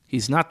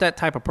 He's not that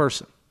type of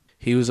person.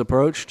 He was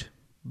approached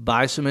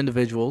by some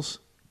individuals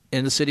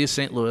in the city of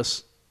St.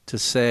 Louis to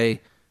say,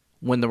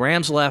 when the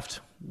Rams left,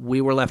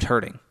 we were left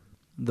hurting.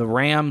 The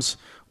Rams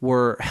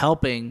were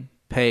helping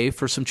pay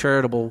for some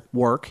charitable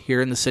work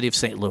here in the city of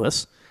St.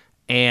 Louis,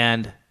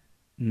 and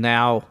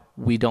now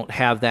we don't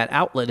have that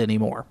outlet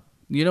anymore.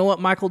 You know what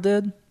Michael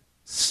did?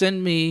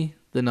 Send me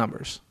the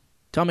numbers.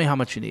 Tell me how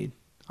much you need.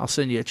 I'll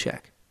send you a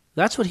check.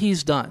 That's what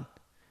he's done.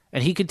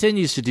 And he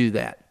continues to do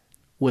that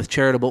with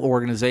charitable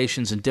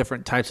organizations and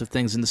different types of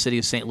things in the city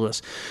of St.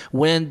 Louis.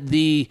 When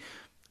the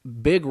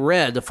Big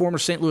Red, the former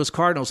St. Louis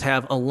Cardinals,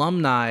 have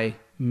alumni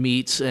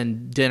meets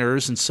and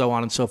dinners and so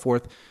on and so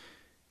forth,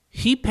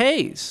 he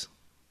pays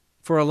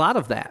for a lot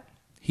of that.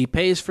 He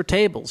pays for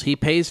tables. He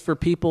pays for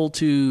people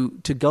to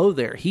go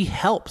there. He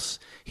helps.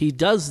 He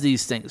does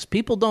these things.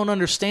 People don't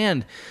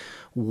understand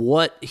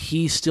what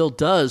he still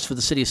does for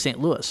the city of St.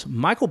 Louis.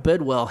 Michael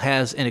Bidwell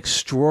has an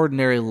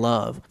extraordinary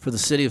love for the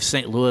city of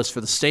St. Louis, for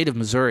the state of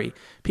Missouri.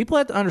 People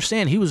have to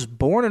understand he was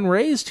born and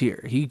raised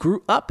here. He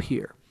grew up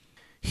here.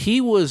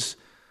 He was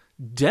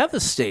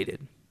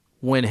devastated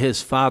when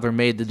his father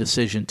made the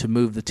decision to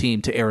move the team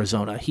to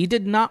Arizona. He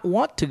did not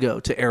want to go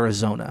to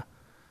Arizona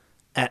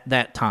at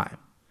that time.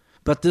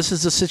 But this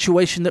is the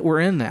situation that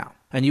we're in now.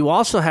 And you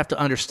also have to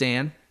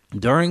understand,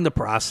 during the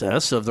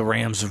process of the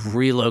Rams'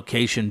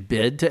 relocation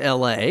bid to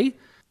L.A.,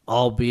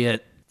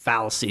 albeit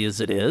fallacy as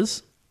it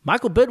is,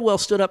 Michael Bidwell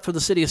stood up for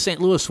the city of St.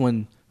 Louis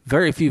when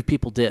very few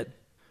people did.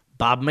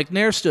 Bob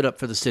McNair stood up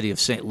for the city of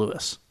St.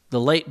 Louis, the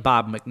late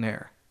Bob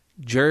McNair.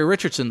 Jerry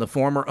Richardson, the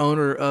former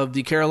owner of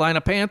the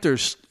Carolina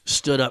Panthers,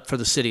 stood up for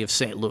the city of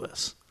St.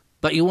 Louis.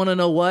 But you want to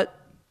know what?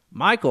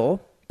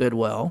 Michael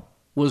Bidwell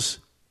was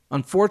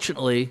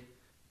unfortunately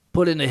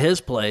put into his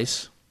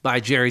place by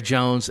Jerry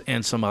Jones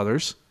and some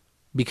others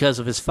because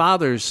of his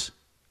father's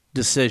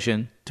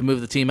decision to move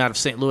the team out of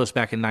St. Louis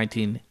back in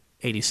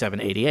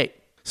 1987-88.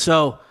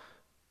 So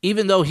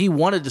even though he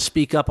wanted to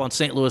speak up on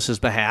St. Louis's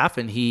behalf,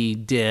 and he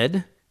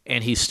did,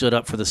 and he stood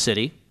up for the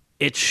city,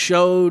 it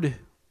showed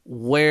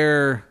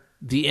where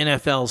the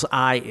NFL's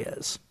eye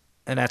is,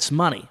 and that's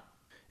money.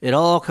 It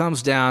all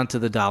comes down to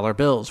the dollar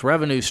bills,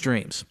 revenue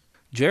streams.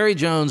 Jerry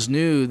Jones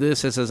knew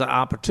this as an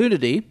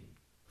opportunity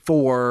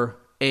for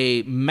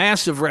a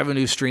massive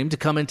revenue stream to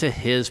come into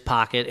his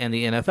pocket and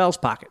the NFL's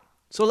pocket.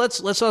 So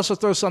let's also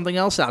throw something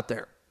else out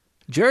there.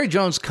 Jerry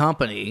Jones'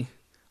 company,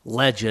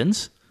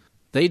 Legends,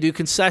 they do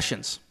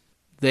concessions.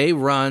 They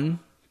run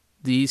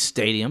the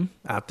stadium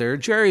out there,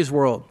 Jerry's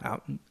World,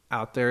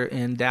 out there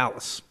in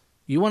Dallas.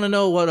 You want to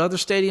know what other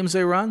stadiums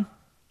they run?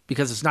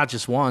 Because it's not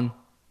just one.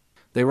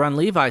 They run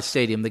Levi's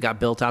Stadium that got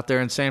built out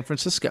there in San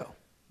Francisco,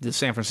 the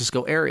San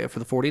Francisco area for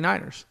the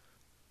 49ers.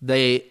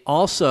 They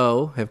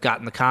also have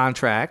gotten the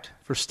contract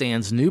for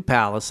Stan's new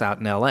palace out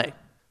in L.A.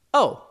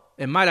 Oh,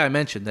 and might I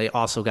mention, they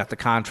also got the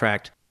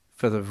contract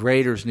for the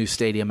Raiders' new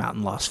stadium out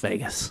in Las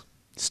Vegas.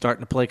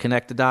 Starting to play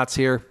connect the dots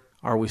here.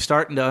 Are we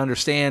starting to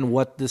understand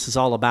what this is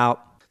all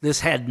about? This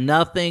had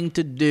nothing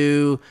to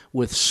do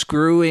with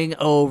screwing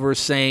over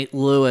St.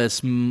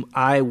 Louis.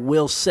 I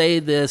will say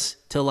this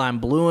till I'm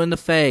blue in the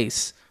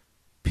face.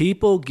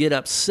 People get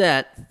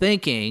upset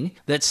thinking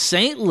that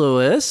St.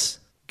 Louis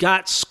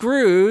got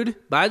screwed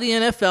by the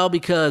NFL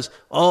because,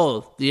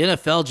 the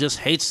NFL just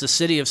hates the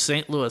city of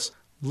St. Louis.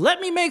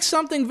 Let me make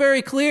something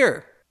very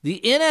clear.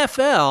 The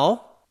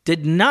NFL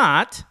did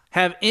not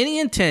have any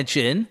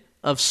intention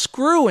of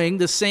screwing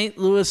the St.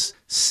 Louis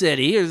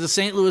city or the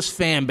St. Louis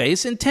fan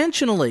base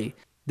intentionally.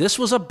 This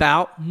was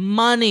about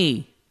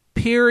money,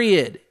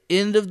 period.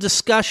 End of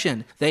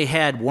discussion. They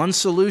had one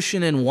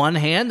solution in one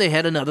hand. They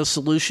had another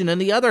solution in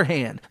the other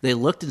hand. They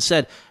looked and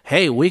said,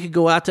 hey, we could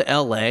go out to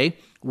L.A.,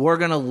 we're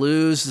going to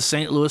lose the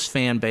St. Louis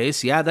fan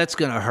base. Yeah, that's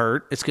going to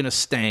hurt. It's going to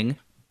sting.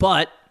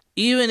 But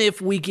even if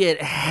we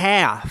get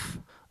half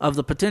of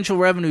the potential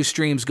revenue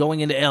streams going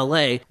into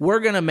LA,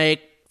 we're going to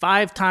make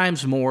 5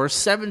 times more,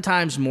 7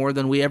 times more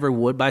than we ever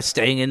would by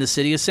staying in the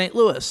city of St.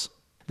 Louis.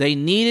 They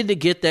needed to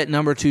get that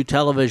number 2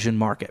 television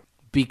market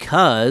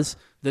because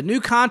the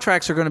new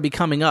contracts are going to be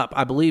coming up,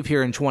 I believe,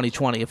 here in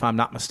 2020, if I'm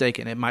not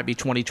mistaken. It might be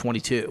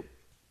 2022.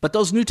 But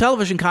those new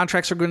television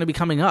contracts are going to be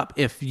coming up.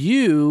 If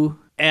you,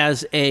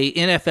 as a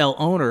NFL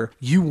owner,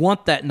 you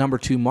want that number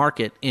 2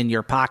 market in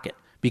your pocket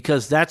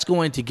because that's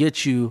going to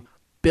get you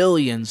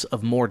billions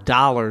of more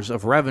dollars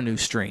of revenue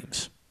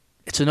streams.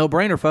 It's a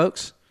no-brainer,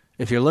 folks.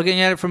 If you're looking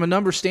at it from a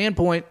number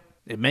standpoint,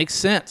 it makes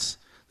sense.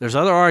 There's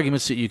other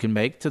arguments that you can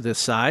make to this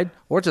side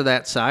or to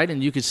that side,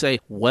 and you could say,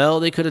 well,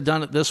 they could have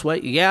done it this way.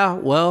 Yeah,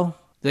 well,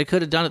 they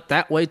could have done it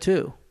that way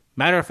too.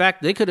 Matter of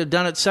fact, they could have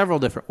done it several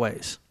different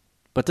ways.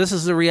 But this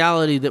is the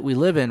reality that we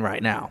live in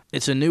right now.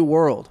 It's a new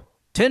world.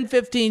 10,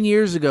 15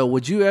 years ago,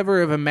 would you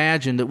ever have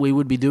imagined that we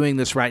would be doing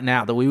this right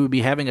now, that we would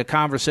be having a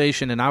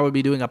conversation and I would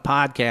be doing a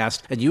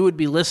podcast and you would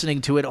be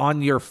listening to it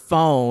on your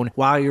phone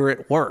while you're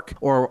at work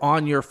or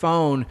on your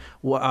phone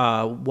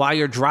while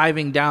you're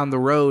driving down the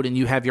road and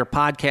you have your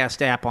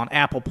podcast app on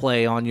Apple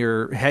Play on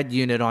your head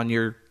unit on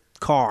your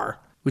car?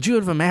 Would you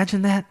have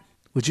imagined that?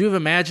 Would you have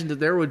imagined that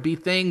there would be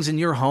things in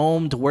your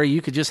home to where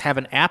you could just have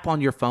an app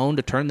on your phone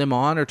to turn them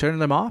on or turn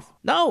them off?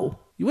 No,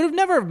 you would have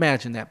never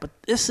imagined that. But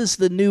this is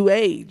the new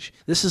age.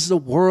 This is the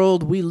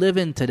world we live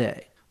in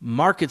today.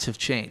 Markets have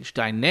changed.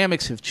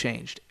 Dynamics have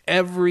changed.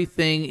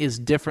 Everything is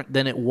different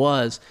than it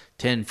was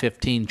 10,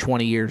 15,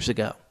 20 years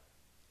ago.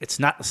 It's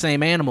not the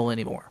same animal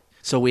anymore.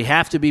 So we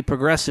have to be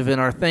progressive in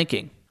our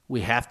thinking.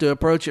 We have to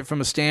approach it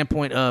from a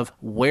standpoint of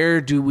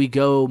where do we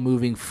go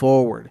moving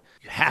forward?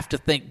 You have to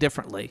think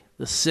differently.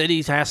 The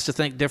city has to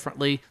think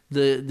differently.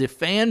 The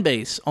fan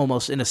base,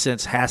 almost in a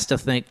sense, has to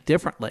think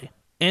differently.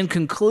 In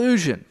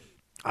conclusion,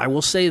 I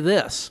will say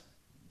this.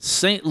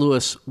 St.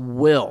 Louis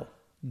will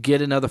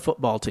get another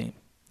football team.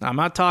 Now, I'm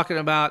not talking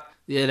about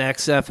an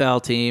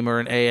XFL team or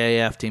an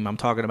AAF team. I'm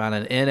talking about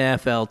an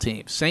NFL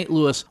team. St.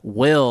 Louis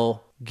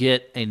will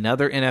get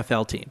another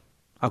NFL team.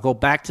 I'll go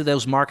back to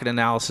those market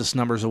analysis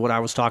numbers of what I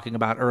was talking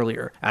about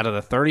earlier. Out of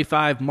the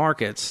 35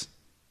 markets,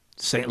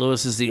 St.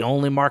 Louis is the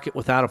only market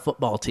without a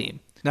football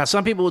team. Now,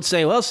 some people would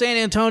say, well, San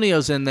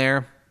Antonio's in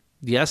there.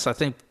 Yes, I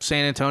think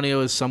San Antonio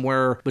is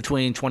somewhere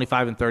between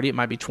 25 and 30. It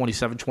might be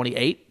 27,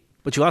 28.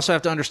 But you also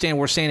have to understand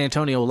where San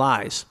Antonio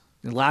lies.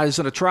 It lies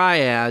in a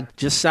triad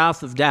just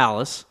south of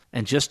Dallas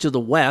and just to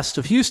the west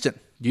of Houston.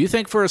 Do you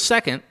think for a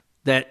second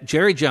that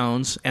Jerry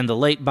Jones and the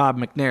late Bob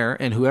McNair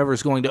and whoever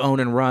is going to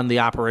own and run the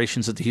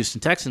operations of the Houston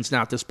Texans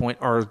now at this point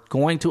are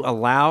going to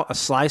allow a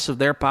slice of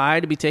their pie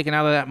to be taken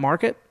out of that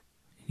market?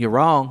 You're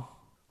wrong.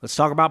 Let's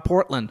talk about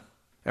Portland.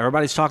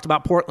 Everybody's talked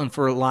about Portland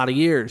for a lot of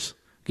years,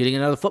 getting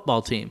another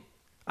football team.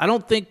 I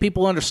don't think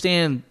people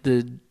understand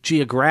the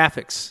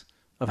geographics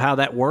of how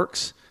that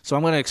works, so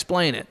I'm going to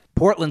explain it.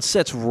 Portland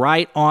sits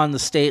right on the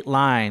state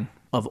line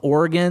of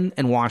Oregon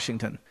and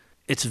Washington.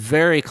 It's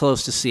very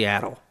close to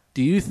Seattle.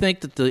 Do you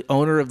think that the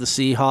owner of the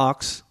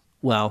Seahawks,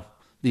 well,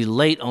 the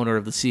late owner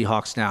of the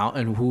Seahawks now,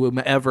 and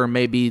whoever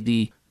may be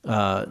the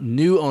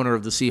new owner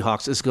of the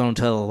Seahawks is going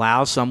to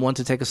allow someone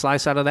to take a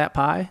slice out of that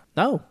pie?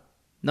 No,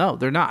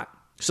 they're not.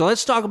 So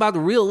let's talk about the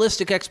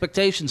realistic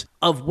expectations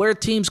of where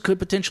teams could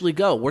potentially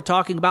go. We're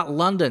talking about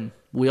London.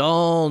 We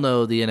all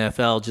know the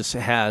NFL just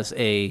has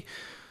a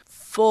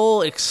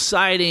full,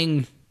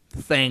 exciting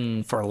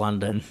thing for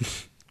London.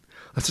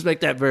 Let's make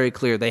that very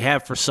clear. They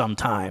have for some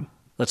time.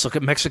 Let's look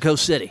at Mexico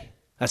City.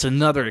 That's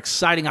another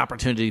exciting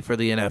opportunity for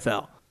the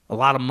NFL. A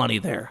lot of money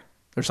there.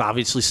 There's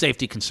obviously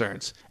safety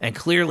concerns. And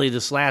clearly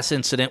this last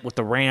incident with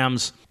the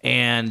Rams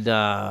and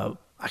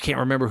I can't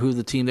remember who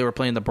the team they were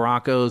playing, the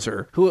Broncos,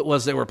 or who it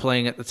was they were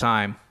playing at the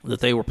time,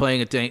 that they were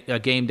playing a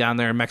game down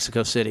there in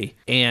Mexico City.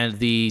 And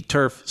the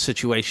turf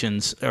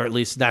situations, or at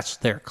least that's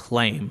their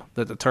claim,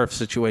 that the turf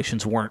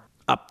situations weren't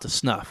up to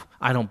snuff.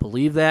 I don't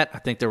believe that. I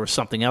think there was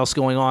something else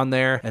going on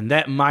there, and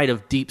that might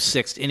have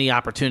deep-sixed any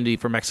opportunity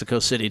for Mexico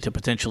City to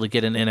potentially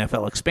get an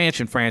NFL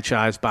expansion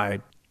franchise by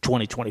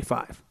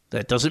 2025.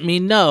 That doesn't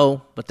mean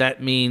no, but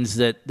that means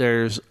that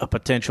there's a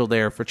potential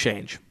there for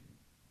change.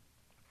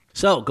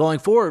 So, going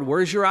forward,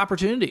 where's your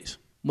opportunities?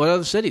 What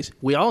other cities?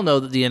 We all know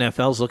that the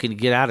NFL is looking to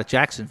get out of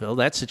Jacksonville.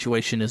 That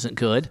situation isn't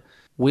good.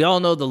 We all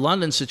know the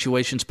London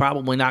situation's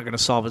probably not going to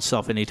solve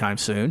itself anytime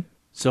soon.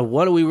 So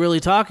what are we really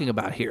talking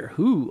about here?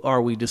 Who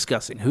are we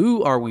discussing?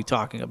 Who are we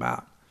talking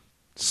about?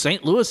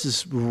 St. Louis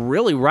is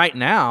really right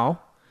now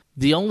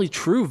the only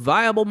true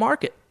viable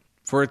market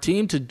for a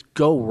team to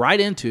go right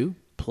into,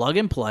 plug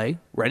and play,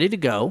 ready to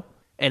go,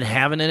 and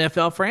have an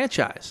NFL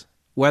franchise,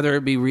 whether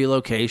it be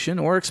relocation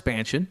or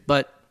expansion,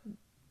 but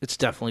it's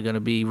definitely going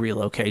to be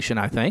relocation,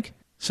 I think.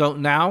 So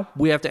now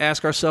we have to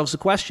ask ourselves the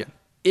question,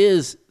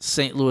 is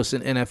St. Louis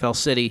an NFL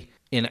city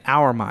in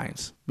our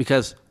minds?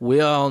 Because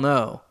we all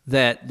know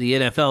that the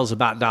NFL is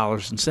about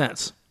dollars and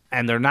cents,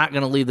 and they're not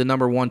going to leave the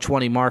number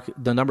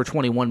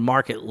 21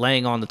 market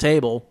laying on the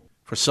table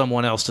for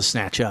someone else to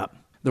snatch up.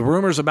 The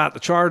rumors about the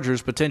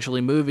Chargers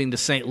potentially moving to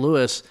St.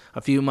 Louis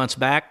a few months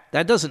back,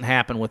 that doesn't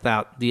happen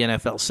without the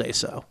NFL say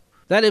so.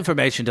 That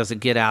information doesn't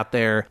get out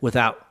there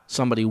without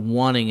somebody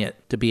wanting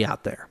it to be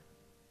out there.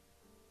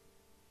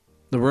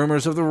 The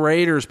rumors of the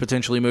Raiders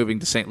potentially moving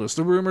to St. Louis.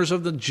 The rumors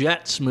of the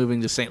Jets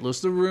moving to St.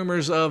 Louis. The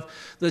rumors of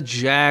the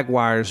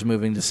Jaguars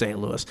moving to St.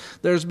 Louis.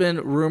 There's been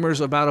rumors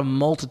about a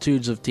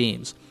multitudes of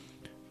teams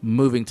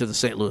moving to the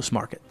St. Louis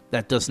market.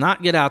 That does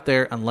not get out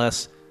there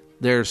unless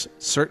there's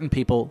certain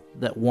people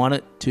that want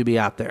it to be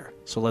out there.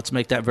 So let's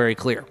make that very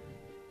clear.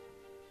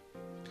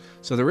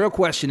 So the real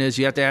question is,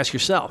 you have to ask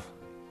yourself,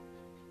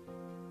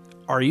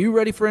 are you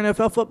ready for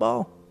NFL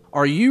football?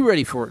 Are you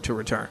ready for it to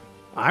return?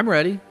 I'm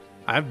ready.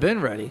 I've been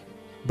ready.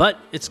 But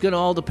it's going to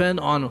all depend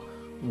on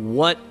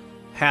what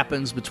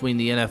happens between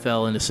the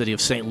NFL and the city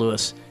of St.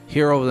 Louis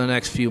here over the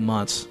next few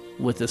months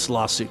with this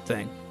lawsuit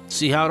thing.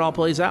 See how it all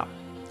plays out,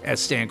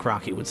 as Stan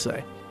Kroenke would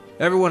say.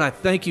 Everyone, I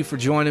thank you for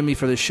joining me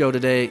for this show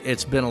today.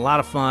 It's been a lot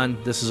of fun.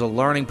 This is a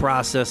learning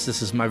process.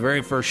 This is my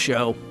very first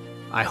show.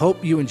 I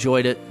hope you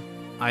enjoyed it.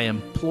 I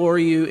implore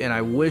you and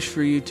I wish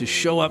for you to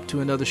show up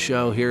to another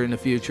show here in the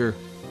future.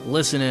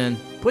 Listen in.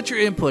 Put your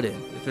input in.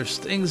 If there's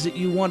things that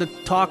you want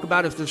to talk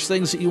about, if there's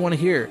things that you want to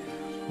hear,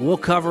 we'll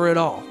cover it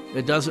all.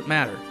 It doesn't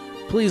matter.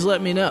 Please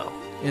let me know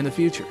in the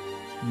future.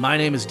 My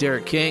name is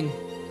Derek King.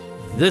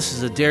 This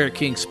is a Derek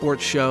King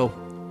Sports Show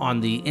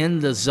on the In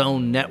the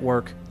Zone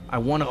Network. I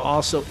want to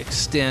also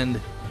extend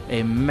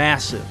a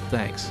massive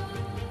thanks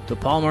to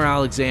Palmer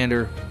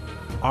Alexander,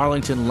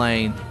 Arlington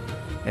Lane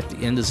at the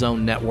In the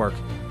Zone Network.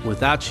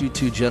 Without you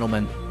two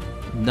gentlemen,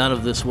 none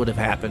of this would have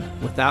happened.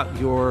 Without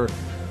your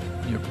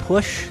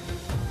push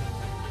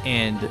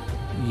and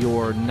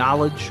your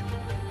knowledge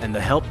and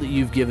the help that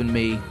you've given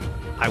me,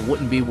 I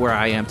wouldn't be where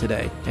I am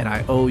today. And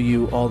I owe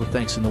you all the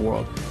thanks in the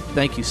world.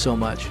 Thank you so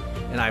much.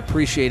 And I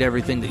appreciate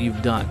everything that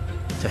you've done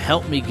to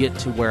help me get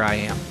to where I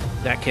am.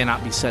 That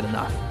cannot be said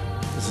enough.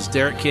 This is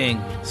Derek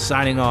King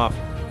signing off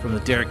from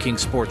the Derek King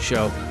Sports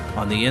Show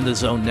on the In the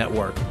Zone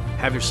Network.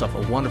 Have yourself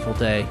a wonderful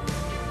day.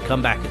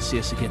 Come back and see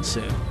us again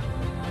soon.